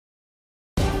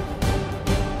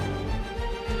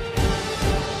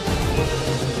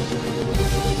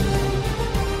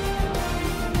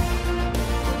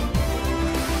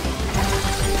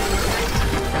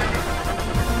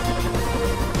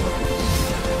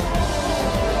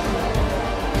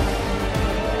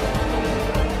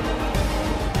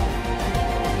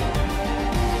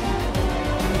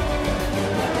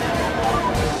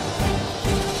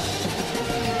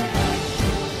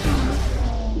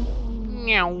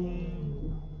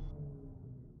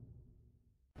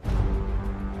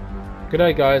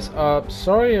G'day guys,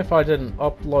 sorry if I didn't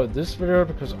upload this video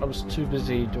because I was too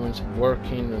busy doing some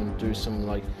working and do some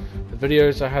like the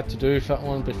videos I had to do for that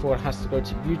one before it has to go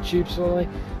to YouTube, so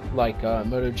like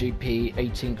MotoGP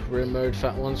 18 career mode for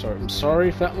that one, so I'm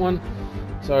sorry for that one.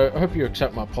 So I hope you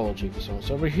accept my apology for this one.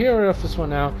 So we're here with this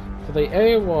one now for the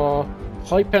AOR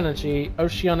Hype Energy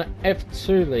OCEANIA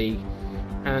F2 League,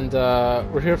 and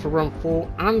we're here for round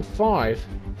 4 and 5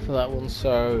 for that one,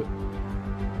 so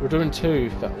we're doing 2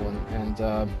 for that one.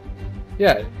 And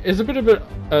yeah, it's a bit of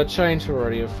a change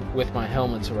already with my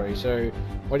helmets already. So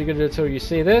what are you gonna do till you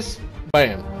see this?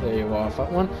 Bam, there you are for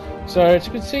that one. So as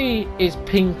you can see, it's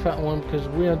pink for that one because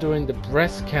we are doing the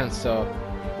breast cancer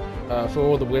for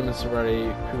all the women already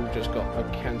who just got a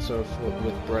cancer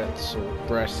with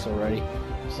breasts already.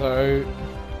 So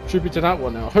tribute to that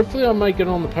one now. Hopefully I may get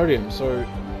on the podium, so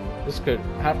this could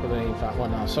happen for that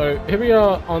one now. So here we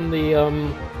are on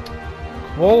the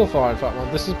qualified for that one.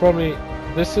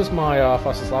 This is my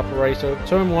fastest lap already. So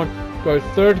turn 1, go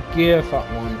 3rd gear for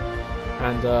that one,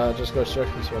 and just go straight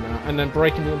into it now, and then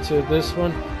breaking into this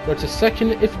one, go to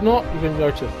 2nd. If not, you can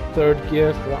go to 3rd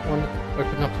gear for that one,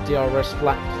 open up the DRS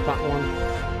flat for that one,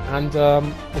 and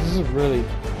this is a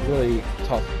really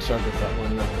tough circuit for that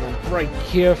one. And then brake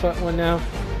here for that one now,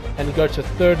 and you go to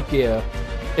 3rd gear.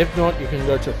 If not, you can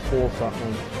go to 4th for that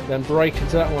one, then brake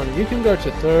into that one. You can go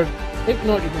to 3rd. If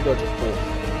not, you can go to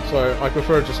 4th. So I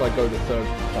prefer just like go to 3rd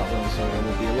that one, so it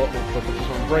will be a lot more quicker. Just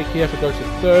one brake here for go to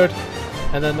 3rd,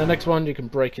 and then the next one you can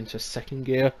brake into 2nd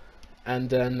gear, and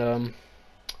then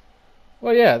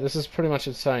well yeah, this is pretty much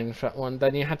insane for that one.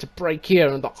 Then you had to brake here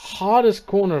in the hardest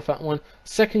corner of that one,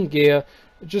 2nd gear,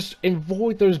 just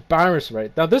avoid those barriers,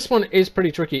 right? Now this one is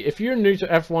pretty tricky. If you're new to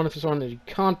F1, if it's one that you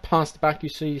can't pass the back you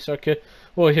see circuit,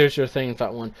 well here's your thing for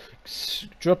that one.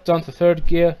 Drop down to 3rd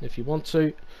gear if you want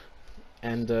to,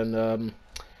 and then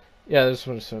yeah, this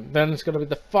one. So then it's going to be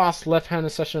the fast left-handed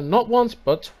session, not once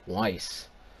but twice.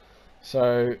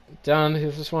 So down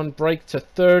here's this one, brake to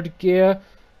 3rd gear,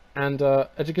 and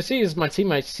as you can see is my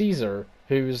teammate Caesar,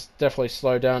 who's definitely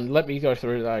slowed down. Let me go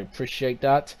through that, I appreciate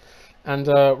that. And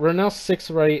we're now 6th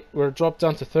already. We're dropped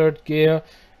down to 3rd gear,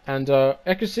 and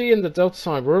I can see in the delta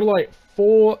time we're like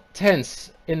 4/10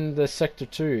 in the sector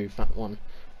 2 that one.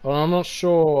 Well, I'm not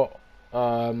sure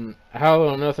how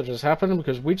on earth it just happened,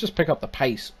 because we just pick up the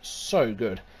pace so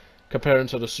good comparing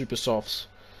to the super softs,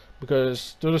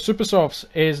 because the super softs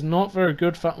is not very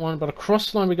good for that one. But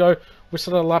across the line we go. We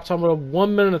started a lap time of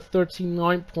 1 minute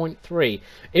 39.3.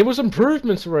 It was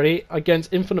improvements already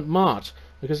against Infinite March,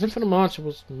 because Infinite March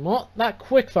was not that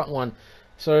quick for that one.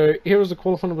 So here was the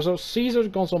qualifying results. Caesar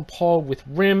goes on pole with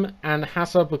Rim and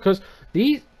Hazard, because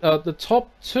the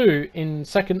top 2 in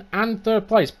 2nd and 3rd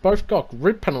place both got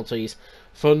grid penalties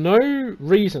for no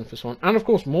reason for this one. And of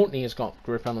course Mortney has got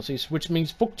grid penalties, which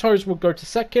means Fuchtos will go to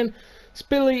 2nd,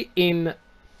 Spilly in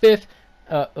 5th,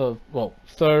 well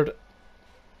 3rd,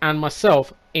 and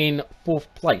myself in 4th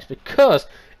place, because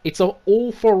it's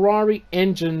all Ferrari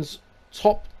engines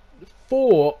top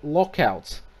 4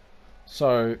 lockouts.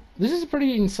 So this is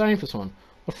pretty insane for this one.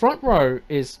 The front row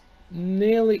is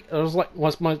nearly,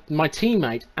 was my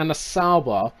teammate, and a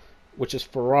Sauber, which is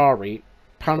Ferrari,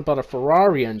 powered by the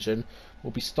Ferrari engine,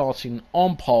 will be starting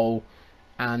on pole,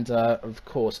 and of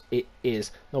course it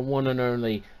is the one and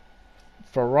only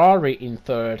Ferrari in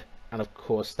 3rd, and of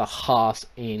course the Haas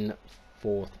in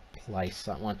 4th place,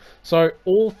 that one. So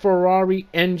all Ferrari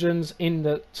engines in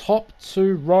the top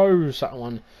 2 rows, that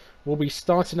one, will be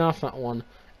starting off that one.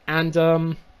 And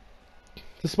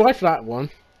despite that one,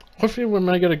 hopefully we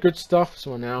may get a good stuff this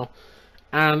one now.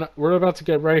 And we're about to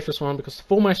get ready for this one, because the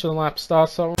formation of the lap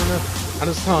starts that one, and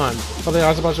it's time for the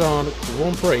Azerbaijan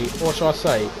Grand Prix, or shall I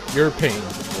say European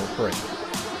Grand Prix.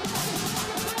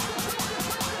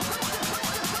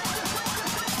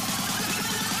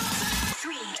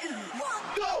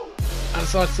 And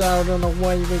so it's out and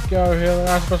away we go here. The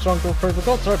Azerbaijan Grand Prix. We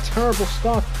got to a terrible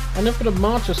start, and Infinite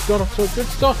March just got off to a good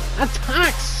start.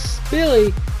 Attacks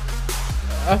Billy.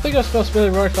 I think I spelled Billy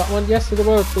right that one. Yes, it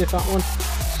was that one.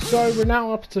 So we're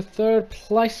now up to 3rd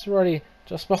place already,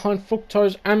 just behind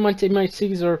Fuchtos and my teammate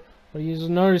Caesar. But you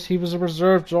notice he was a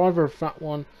reserve driver for that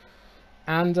one.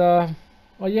 And well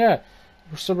yeah,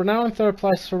 so we're now in 3rd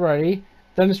place already.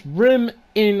 Then it's Rim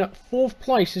in 4th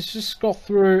place. It's just got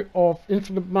through of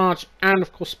Infinite March and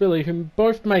of course Billy, who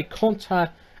both made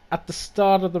contact at the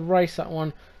start of the race, that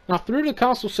one. Now through the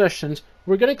castle sessions,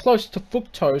 we're getting close to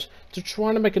Fuchtos to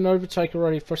try to make an overtake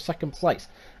already for 2nd place,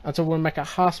 until we'll make a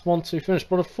Haas 1-2 finish.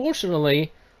 But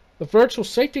unfortunately, the virtual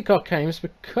safety car came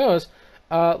because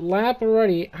Lab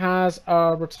already has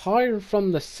retired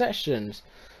from the sessions.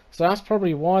 So that's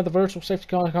probably why the virtual safety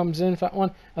car comes in, Fat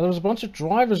One. And there was a bunch of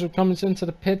drivers who comes into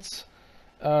the pits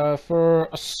for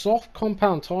a soft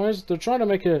compound tires. They're trying to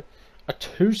make a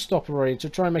two-stop already, to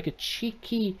try and make a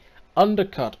cheeky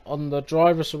undercut on the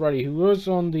drivers already, who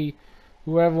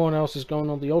everyone else is going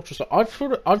on the ultra. So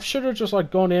I should have just like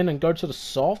gone in and go to the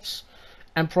softs,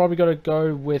 and probably got to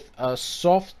go with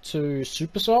soft to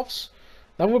super softs.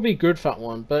 That would be good, Fat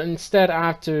One. But instead I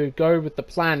have to go with the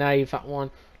plan A, Fat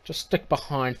One. Just stick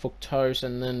behind fructose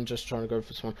and then just trying to go for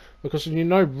this one, because you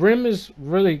know Rim is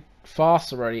really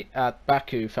fast already at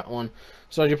Baku, Fat One.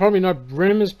 So you probably know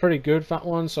Rim is pretty good, Fat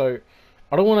One. So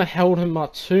I don't want to hold him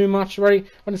up too much already.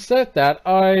 But instead of that,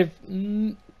 I've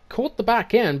caught the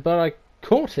back end, but I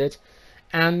caught it,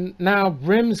 and now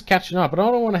Rim's catching up. But I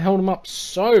don't want to hold him up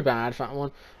so bad, Fat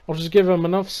One. I'll just give him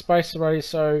enough space already,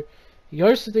 so he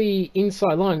goes to the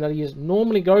inside line that he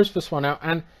normally goes for this one out,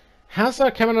 and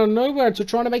Hazard coming out of nowhere to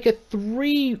try to make it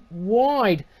 3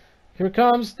 wide. Here it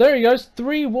comes. There he goes,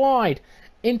 3 wide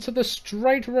into the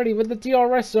straight already where the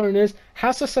DRS zone is.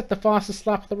 Hazard set the fastest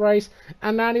lap of the race,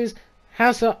 and that is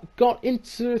Hazard got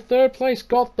into 3rd place,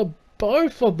 got the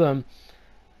both of them.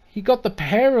 He got the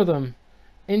pair of them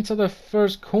into the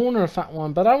first corner, Fat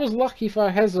One. But I was lucky for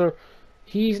Hazard.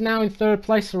 He's now in 3rd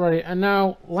place already, and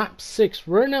now lap 6.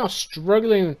 We're now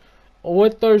struggling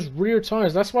with those rear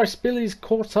tires. That's why Spilly's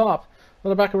caught up on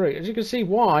the back of it. As you can see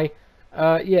why,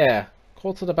 yeah,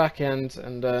 caught to the back end,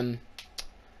 and then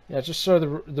yeah, just show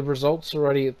the results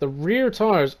already. The rear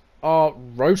tires are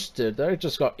roasted. They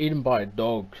just got eaten by a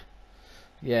dog.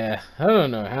 Yeah, I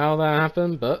don't know how that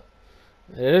happened, but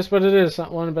it is what it is,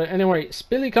 that one. But anyway,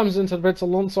 Spilly comes into the pits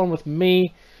alongside with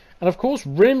me, and of course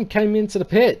Rim came into the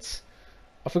pits.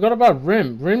 I forgot about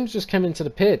Rim. Rim just came into the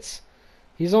pits.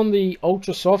 He's on the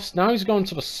ultra softs. Now he's going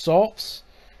to the softs.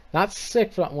 That's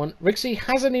sick for that one. Rixie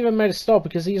hasn't even made a stop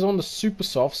because he's on the super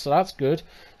softs, so that's good.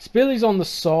 Spilly's on the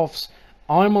softs.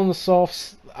 I'm on the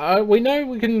softs. We know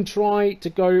we can try to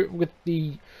go with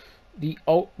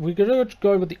we're gonna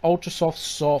go with the ultra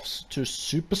softs to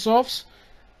super softs.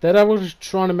 That was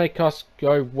trying to make us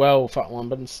go well, Fat One,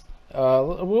 but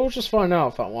we'll just find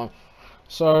out, Fat One.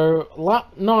 So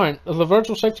lap 9, the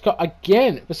virtual safety car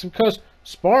again. It's because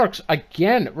Sparks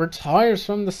again retires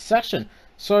from the session.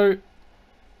 So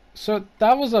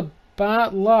that was a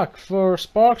bad luck for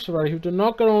Sparks already, who did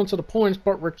not go on to the points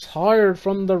but retired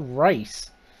from the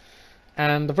race.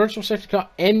 And the virtual safety car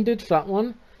ended, Fat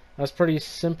One. That's pretty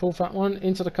simple, Fat One.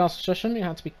 Into the castle session, you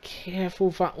have to be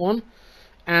careful, Fat One.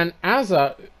 And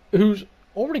Azza, who's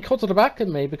already caught to the back of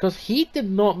me because he did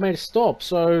not make a stop.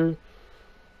 So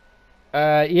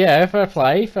yeah, fair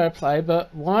play,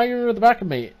 but why are you at the back of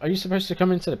me? Are you supposed to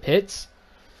come into the pits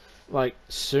like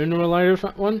sooner or later,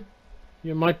 Fat One?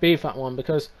 You might be, Fat One,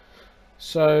 because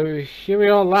so here we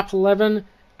are, lap 11.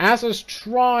 Azza's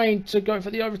trying to go for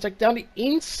the overtake down the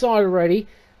inside already.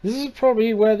 This is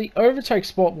probably where the overtake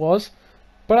spot was,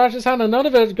 but I just had another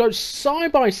bit go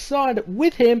side by side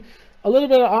with him. A little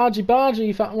bit of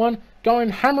argy-bargy, Fat One, going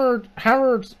hammer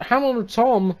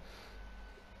Tom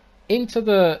into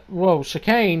the, well,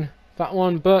 chicane, Fat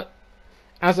One, but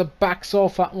as a backs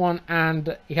off, Fat One,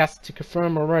 and he has to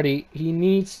confirm already, he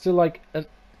needs to, like,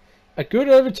 a good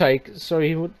overtake, so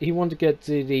he wanted to get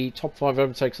to the top 5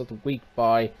 overtakes of the week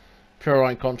by Pure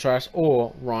Ryan Contrast,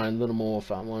 or Ryan Littlemore,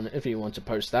 Fat One, if you want to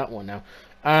post that one now.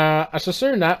 As I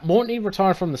assume that, Mortney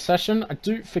retired from the session. I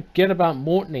do forget about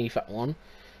Mortney, Fat One.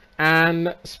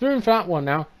 And Spoon Fat One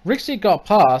now, Rixie got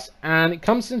past, and it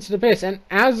comes into the pits, and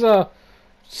as a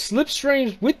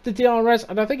slipstreams with the DRS,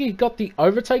 and I think he got the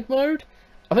overtake mode.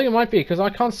 I think it might be, because I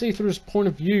can't see through his point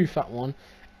of view, Fat One.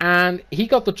 And he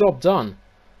got the job done.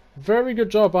 Very good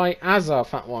job by Azza,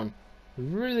 Fat One.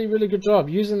 Really, really good job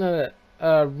using the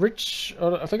rich,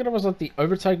 I think it was like the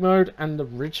overtake mode and the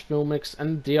rich film mix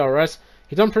and the DRS.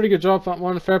 He done pretty good job, Fat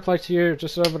One. Fair play to you.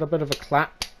 Just over a bit of a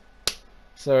clap.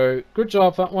 So good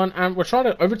job, Fat One. And we're trying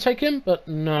to overtake him, but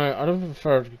no, I don't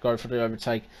prefer to go for the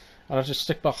overtake. I'll just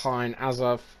stick behind as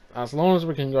long as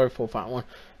we can go for, Fat One.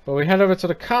 But we head over to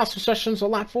the castle sessions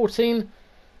on lap 14.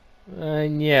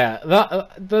 And yeah,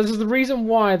 this is the reason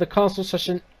why the castle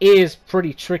session is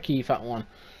pretty tricky, Fat One.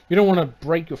 You don't want to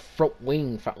break your front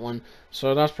wing, Fat One.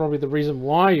 So that's probably the reason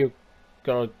why you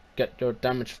gotta get your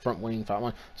damaged front wing, Fat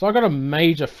One. So I got a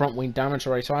major front wing damage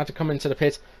already, so I had to come into the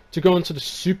pit to go into the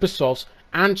super softs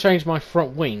and change my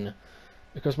front wing,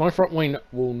 because my front wing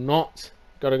will not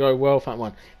gotta go well, Fat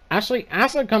One. Actually,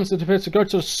 Azza comes to the pit to go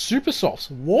to the super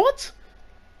softs. What?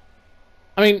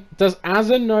 I mean, does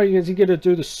Azza know is he gonna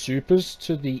do the supers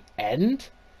to the end?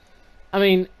 I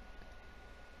mean,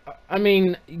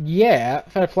 yeah,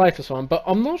 fair play for this one, but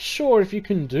I'm not sure if you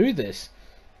can do this.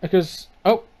 Because,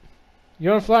 oh,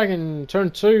 yellow flag in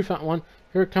turn 2, that one.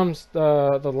 Here comes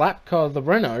the lap car, the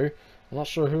Renault. I'm not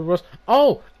sure who it was.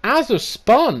 Oh, Azza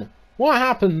spun. What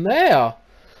happened there?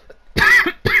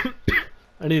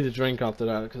 I need a drink after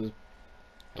that because,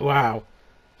 wow,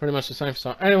 pretty much the same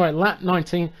start. Anyway, lap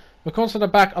 19. We're caught to the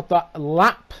back of the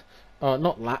lap,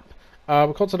 not lap.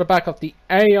 We're caught to the back of the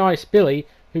AI Spilly,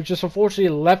 who just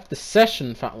unfortunately left the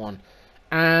session. That one.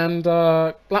 And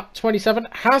lap 27,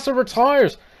 Hazard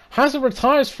retires. Hazard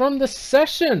retires from the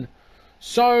session.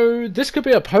 So this could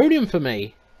be a podium for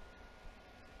me.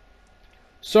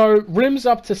 So Rim's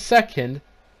up to second.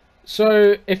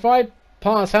 So if I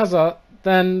pass Hazard,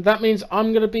 then that means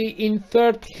I'm going to be in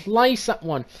third place at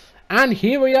one. And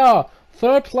here we are.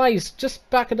 Third place. Just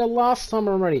back at the last time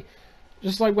already.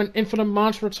 Just like when Infinite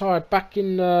March retired back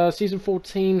in season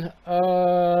 14.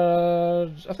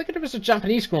 I think it was a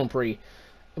Japanese Grand Prix.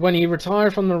 When he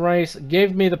retired from the race,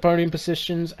 gave me the podium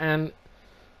positions, and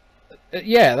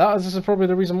yeah, this is probably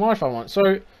the reason why I won.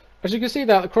 So, as you can see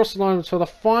that across the line for the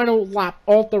final lap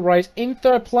of the race, in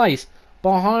third place,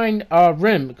 behind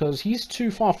Rim, because he's too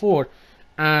far forward,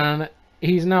 and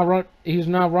he's now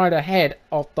right ahead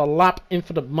of the lap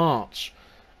Infinite March.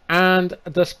 And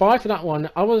despite that one,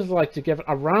 I would like to give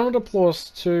a round of applause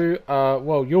to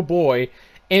well, your boy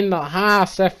in the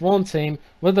Haas F1 team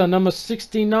with the number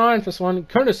 69 for this one,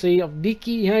 courtesy of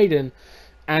Nicky Hayden.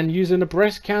 And using the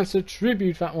breast cancer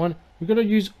tribute that one, we're going to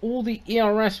use all the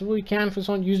ERS we can for this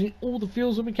one, using all the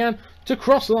fuels that we can to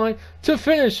cross the line to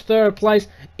finish third place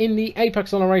in the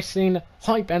Apex on the Racing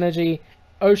Hype Energy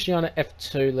Oceania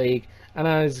F2 League. And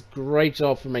that is a great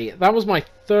job for me. That was my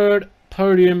third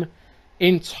podium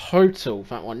in total,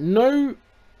 that one. No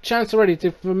chance already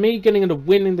for me getting into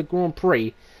winning the Grand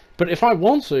Prix. But if I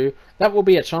want to, that will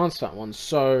be a chance, that one.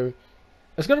 So,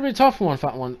 it's going to be a tough one,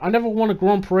 that one. I never won a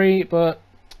Grand Prix, but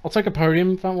I'll take a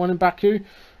podium, that one, in Baku.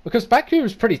 Because Baku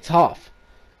is pretty tough.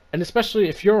 And especially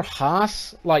if you're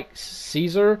Haas, like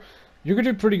Caesar, you could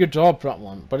do a pretty good job for that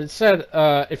one. But it said,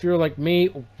 if you're like me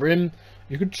or Rim,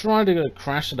 you could try to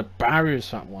crash the barriers,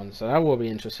 that one. So that will be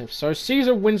interesting. So,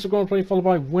 Caesar wins the Grand Prix, followed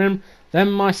by Wim.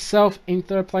 Then myself in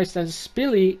third place. Then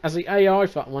Spilly as the AI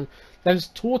for that one. There's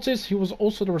Tortoise, who was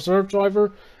also the reserve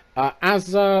driver.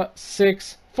 Azza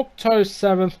 6th, Fucto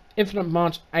 7th, Infinite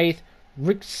March 8th,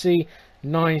 Rixie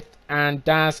 9th, and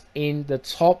Daz in the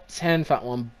top 10 for that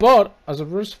one. But as a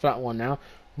rooster for that one now,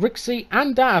 Rixie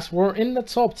and Daz were in the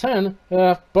top 10.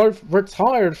 Both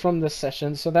retired from this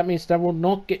session, so that means they will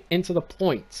not get into the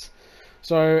points.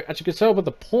 So as you can tell by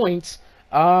the points,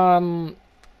 you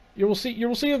will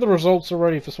see the results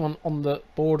already for this one on the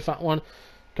board for that one.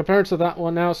 Compared to that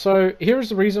one now. So here's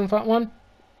the reason for that one.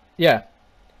 Yeah.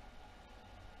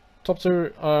 Top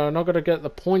two are not going to get the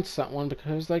points that one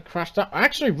because they crashed out.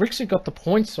 Actually, Rixie got the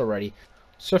points already.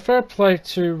 So fair play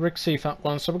to Rixie for that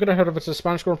one. So we're going to head over to the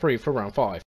Spanish Grand Prix for round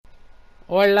 5.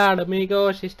 Hola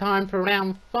amigos, it's time for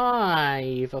round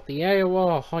 5 of the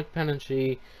AOR Hype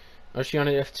Energy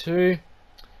Oceania F2.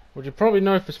 Which you probably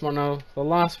know for this one now. The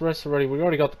last race already, we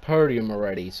already got the podium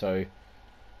already. So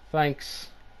thanks.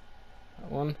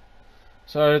 One.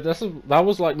 So that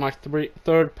was like my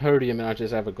third podium I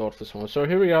just ever got for this one. So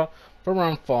here we are for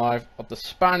round 5 of the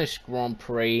Spanish Grand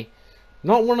Prix.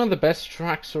 Not one of the best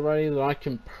tracks already that I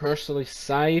can personally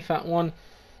say that one,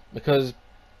 because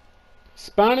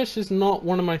Spanish is not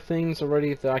one of my things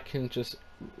already that I can just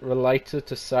relate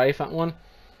to say that one,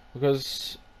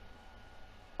 because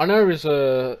I know it's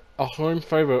a home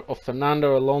favourite of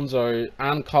Fernando Alonso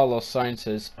and Carlos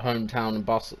Sainz's hometown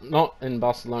in not in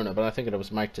Barcelona, but I think it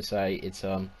was made to say it's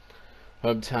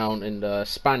hometown in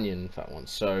Spain, that one.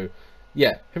 So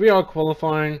yeah, here we are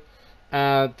qualifying.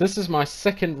 This is my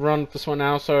second run for this one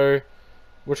now, so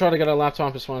we'll try to get a lap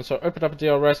time for this one. So open up a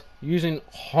DRS using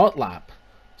Hot Lap.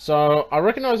 So I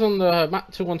recognize on the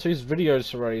Map 212's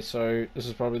videos already, so this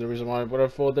is probably the reason why, whatever,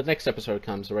 for the next episode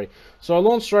comes already. So I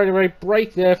launch straight away,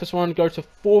 brake there for this one, go to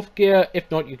 4th gear. If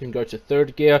not, you can go to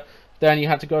 3rd gear. Then you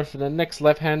have to go for the next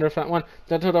left-hander for that one.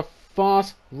 Then to the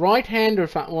fast right-hander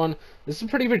for that one. This is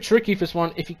pretty bit tricky for this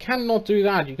one. If you cannot do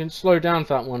that, you can slow down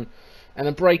for that one. And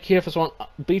then brake here for this one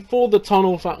before the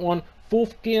tunnel for that one.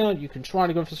 4th gear, you can try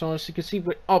to go for this one. As you can see,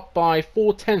 we're up by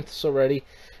 4/10 already.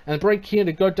 And brake here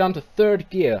to go down to 3rd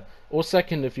gear, or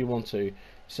 2nd if you want to.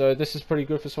 So this is pretty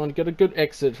good for this one. Get a good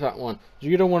exit for that one.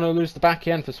 You don't want to lose the back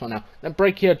end for this one now. Then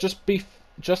brake here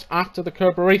just after the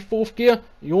curb already. 4th gear,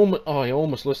 you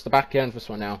almost lost the back end for this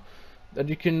one now. Then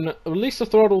you can release the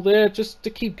throttle there just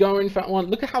to keep going for that one.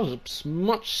 Look at how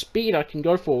much speed I can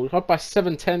go for. We're up by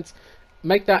 7/10.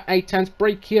 Make that 8/10.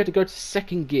 Brake here to go to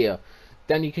 2nd gear.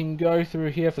 then you can go through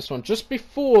here for this one, just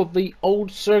before the old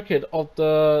circuit of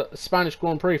the Spanish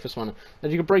Grand Prix for this one.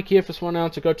 Then you can brake here for this one now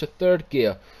to go to 3rd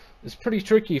gear. It's pretty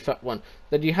tricky for that one.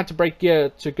 Then you had to brake gear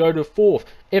to go to 4th,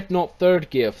 if not 3rd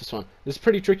gear for this one. It's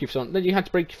pretty tricky for this one. Then you had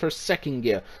to brake for 2nd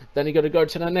gear. Then you got to go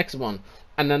to the next one.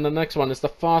 And then the next one is the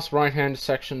fast right-hand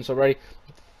sections already.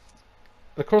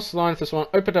 Across the line for this one,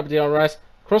 open up the DRS.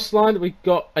 Across the line, we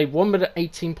got a 1 minute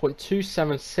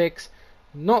 18.276.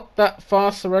 Not that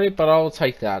fast already, but I'll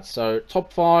take that. So,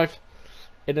 top 5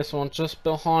 in this one, just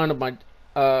behind my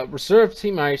reserve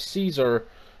teammate, Caesar,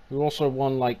 who also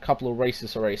won like a couple of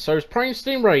races already. So it's Prime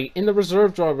Stingray in the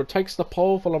reserve driver takes the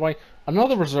pole, followed by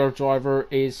another reserve driver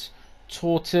is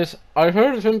Tortoise. I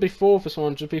heard of him before for this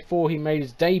one, just before he made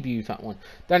his debut, that one.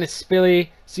 Then it's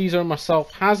Spilly, Caesar,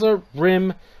 myself, Hazard,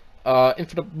 Rim,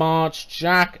 Infinite March,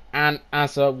 Jack, and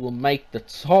Azza will make the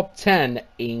top 10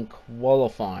 in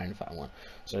qualifying for that one.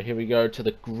 So here we go to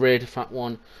the grid for that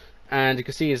one. And you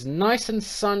can see it's nice and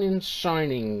sunny and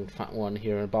shining for that one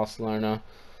here in Barcelona.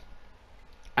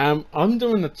 I'm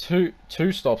doing the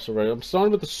two stops already. I'm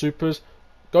starting with the supers,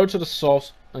 go to the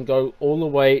softs, and go all the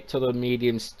way to the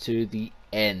mediums to the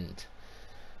end.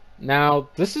 Now,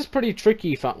 this is pretty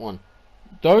tricky for that one.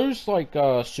 Those, like,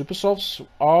 super softs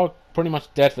are pretty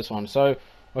much dead for this one. So,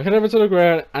 we'll head over to the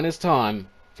grid, and it's time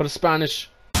for the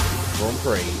Spanish Grand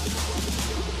Prix.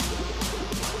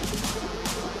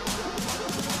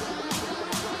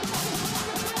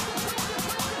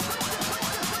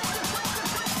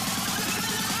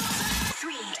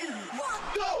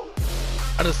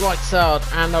 And it's lights out,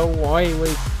 and away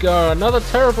we go. Another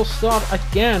terrible start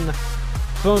again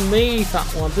for me, that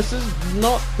one. This is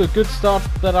not the good start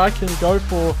that I can go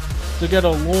for to get a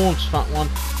launch, that one.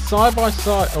 Side by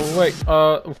side, oh wait,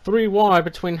 3 wide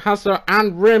between Hazard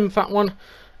and Rim, that one.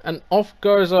 And off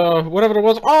goes, whatever it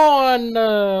was. Oh, and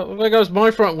there goes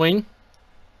my front wing.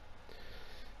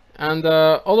 And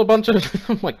all a bunch of,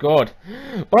 oh my god,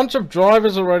 bunch of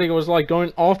drivers already was like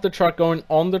going off the track, going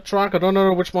on the track. I don't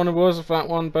know which one it was of that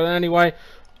one, but anyway,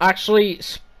 actually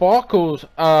Sparkles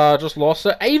just lost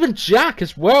it. Even Jack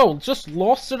as well just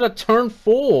lost it at turn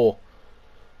 4.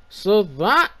 So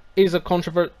that is a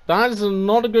controversy. That is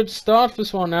not a good start for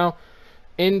this one now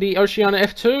in the OCEANIA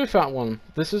F2 for that one.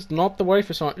 This is not the way for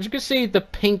this one. As you can see, the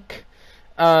pink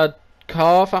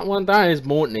car, that one, that is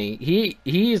Mortney.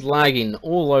 He's lagging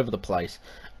all over the place.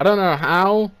 I don't know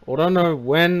how, or don't know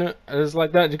when it's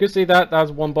like that. You can see that, that's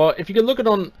 1 bar. If you can look at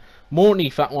on Mortney,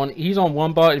 that one, he's on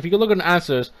 1 bar. If you can look at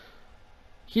answers,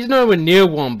 he's nowhere near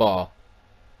 1 bar.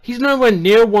 He's nowhere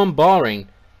near 1 barring.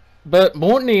 But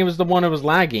Mortney was the one who was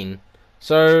lagging.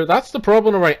 So that's the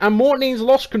problem already. And Mortney's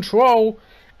lost control,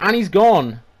 and he's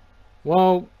gone.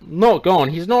 Well, not gone.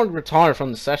 He's not retired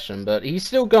from the session, but he's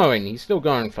still going. He's still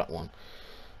going for that one.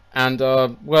 And,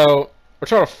 well, we're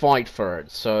trying to fight for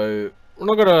it. So, we're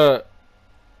not going to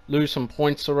lose some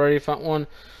points already for that one.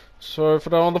 So, for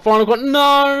the final one,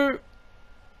 no!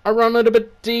 I ran a little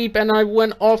bit deep, and I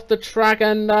went off the track,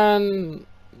 and then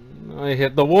I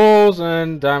hit the walls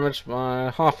and damaged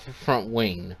my half front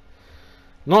wing.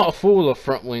 Not a full of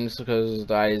front wings, because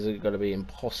that is going to be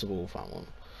impossible for that one.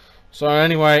 So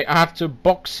anyway, I have to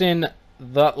box in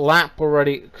that lap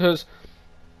already, because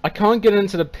I can't get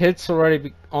into the pits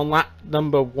already on lap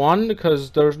number 1, because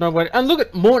there's no way. And look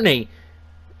at Mortney.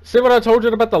 See what I told you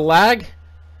about the lag?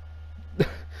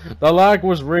 The lag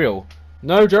was real.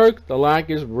 No joke, the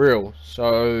lag is real.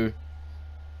 So,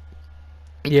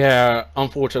 yeah,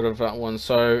 unfortunate of that one.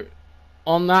 So,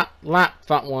 on that lap,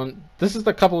 that one, this is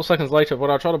a couple of seconds later, but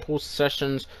I try to pause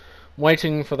sessions,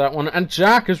 waiting for that one, and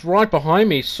Jack is right behind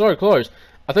me, so close.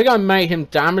 I think I made him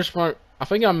damage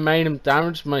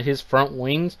his front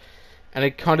wings, and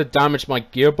it kind of damaged my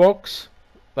gearbox.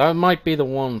 That might be the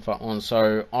one for that one.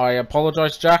 So I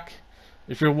apologize, Jack.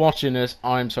 If you're watching this,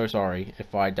 I'm so sorry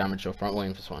if I damaged your front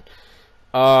wing for this one.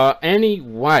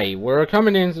 Anyway, we're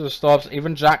coming into the stops.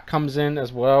 Even Jack comes in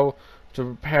as well to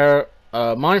repair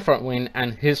my front wing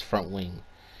and his front wing.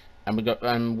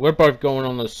 And we're both going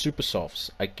on the super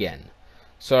softs again.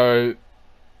 So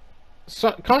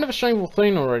kind of a shameful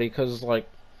thing already, because like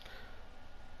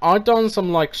I've done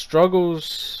some like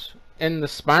struggles in the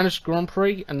Spanish Grand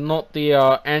Prix and not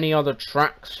the any other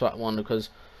tracks for that one, because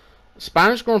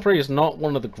Spanish Grand Prix is not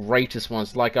one of the greatest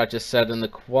ones, like I just said in the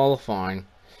qualifying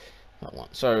that one.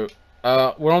 So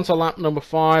we're on to lap number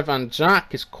 5, and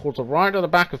Jack is caught right at the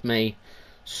back of me.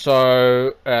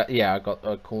 So, yeah, I got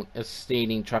a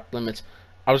steering track limit.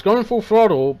 I was going full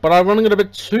throttle, but I was running it a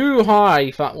bit too high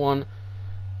for that one,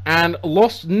 and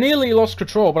nearly lost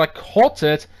control, but I caught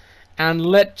it and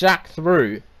let Jack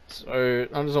through. So,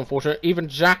 that was unfortunate. Even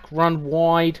Jack ran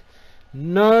wide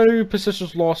No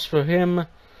positions lost for him,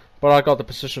 but I got the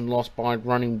position lost by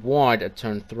running wide at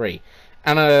turn 3.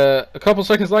 And a couple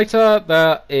seconds later,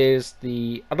 that is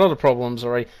the another problem.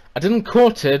 Sorry, I didn't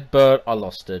court it, but I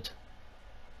lost it.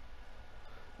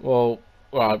 Well,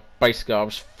 basically, I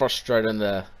was frustrated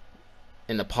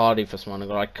in the party for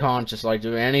someone. I can't just like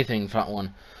do anything for that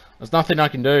one. There's nothing I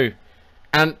can do.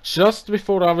 And just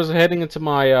before I was heading into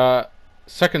my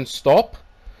second stop,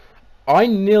 I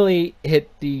nearly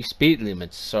hit the speed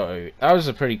limit. So that was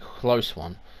a pretty close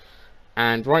one.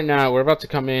 And right now we're about to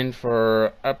come in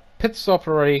for a pit stop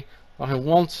already. I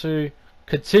want to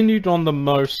continue on the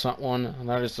most that one, and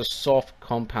that is the soft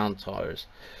compound tires.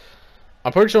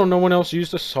 I'm pretty sure no one else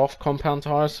used the soft compound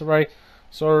tires today,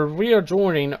 so we are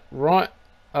joining right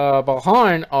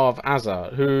behind of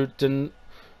Azza, who didn't.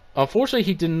 Unfortunately,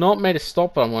 he did not make a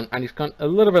stop on one, and he's got a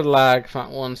little bit of lag for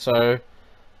that one. So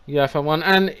yeah, for one,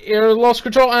 and he lost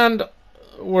control, and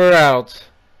we're out.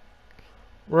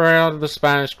 We're out of the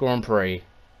Spanish Grand Prix.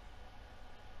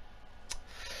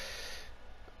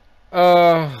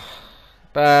 Bad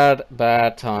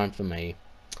time for me.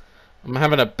 I'm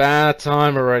having a bad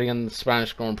time already in the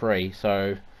Spanish Grand Prix,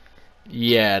 so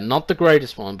yeah, not the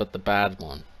greatest one, but the bad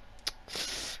one.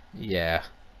 Yeah,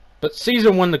 but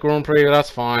Caesar won the Grand Prix, that's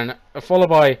fine. Followed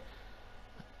by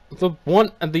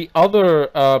the other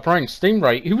Brian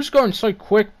Stingray. He was going so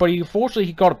quick, but unfortunately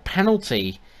he got a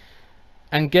penalty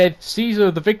and gave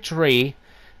Caesar the victory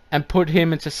and put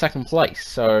him into second place.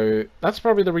 So that's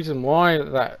probably the reason why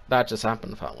that just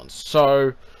happened for that one.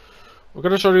 So we're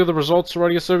going to show you the results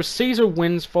already. So Caesar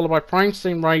wins, followed by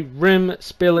Prankstein Ray, Rim,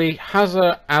 Spilly,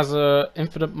 Hazard, Azza,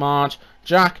 Infinite March,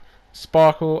 Jack,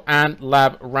 Sparkle, and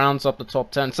Lab rounds up the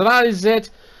top 10. So that is it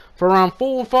for round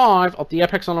 4 and 5 of the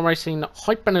Apex Online Racing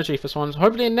Hype Energy for Swans.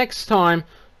 Hopefully next time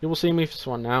you will see me for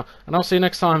Swan now. And I'll see you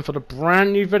next time for the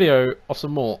brand new video of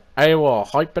some more AOR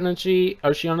Hype Energy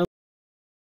OCEANIA.